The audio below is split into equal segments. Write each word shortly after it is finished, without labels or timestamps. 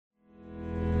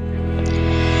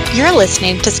You're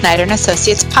listening to Snyder &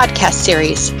 Associates podcast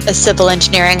series, a civil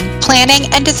engineering, planning,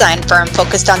 and design firm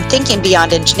focused on thinking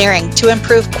beyond engineering to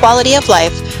improve quality of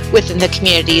life within the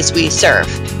communities we serve.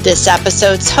 This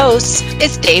episode's host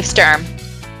is Dave Sturm.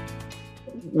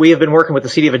 We have been working with the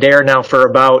City of Adair now for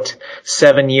about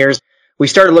 7 years. We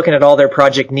started looking at all their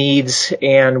project needs,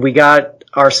 and we got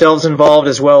ourselves involved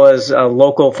as well as a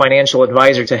local financial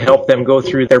advisor to help them go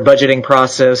through their budgeting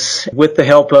process with the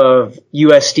help of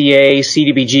USDA,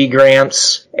 CDBG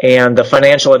grants, and the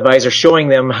financial advisor showing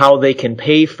them how they can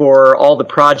pay for all the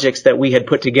projects that we had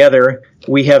put together.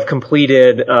 We have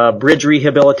completed a bridge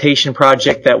rehabilitation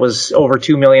project that was over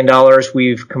 $2 million.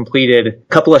 We've completed a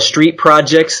couple of street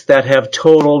projects that have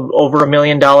totaled over $1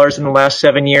 million in the last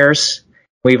 7 years.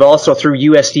 We've also, through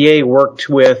USDA, worked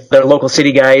with their local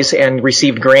city guys and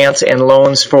received grants and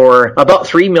loans for about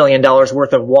 $3 million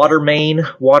worth of water main,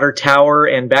 water tower,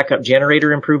 and backup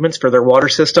generator improvements for their water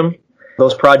system.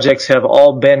 Those projects have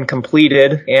all been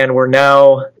completed, and we're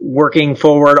now working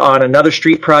forward on another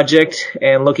street project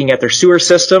and looking at their sewer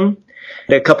system.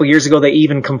 A couple years ago, they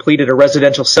even completed a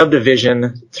residential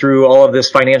subdivision through all of this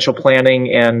financial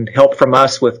planning and help from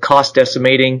us with cost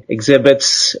estimating,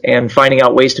 exhibits, and finding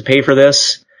out ways to pay for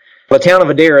this. The town of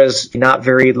Adair is not a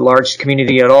very large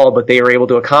community at all, but they were able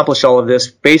to accomplish all of this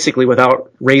basically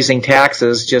without raising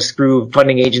taxes, just through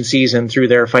funding agencies and through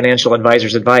their financial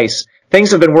advisor's advice.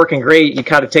 Things have been working great. You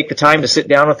kind of take the time to sit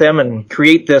down with them and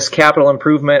create this capital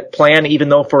improvement plan, even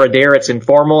though for Adair it's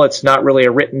informal. It's not really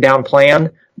a written down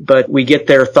plan, but we get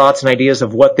their thoughts and ideas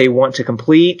of what they want to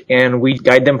complete, and we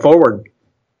guide them forward.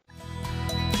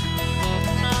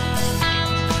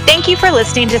 Thank you for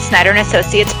listening to Snyder &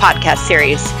 Associates podcast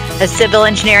series, a civil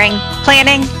engineering,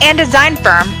 planning, and design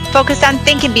firm focused on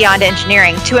thinking beyond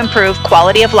engineering to improve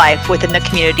quality of life within the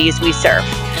communities we serve.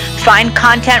 Find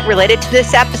content related to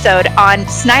this episode on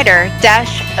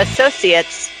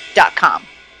snyder-associates.com.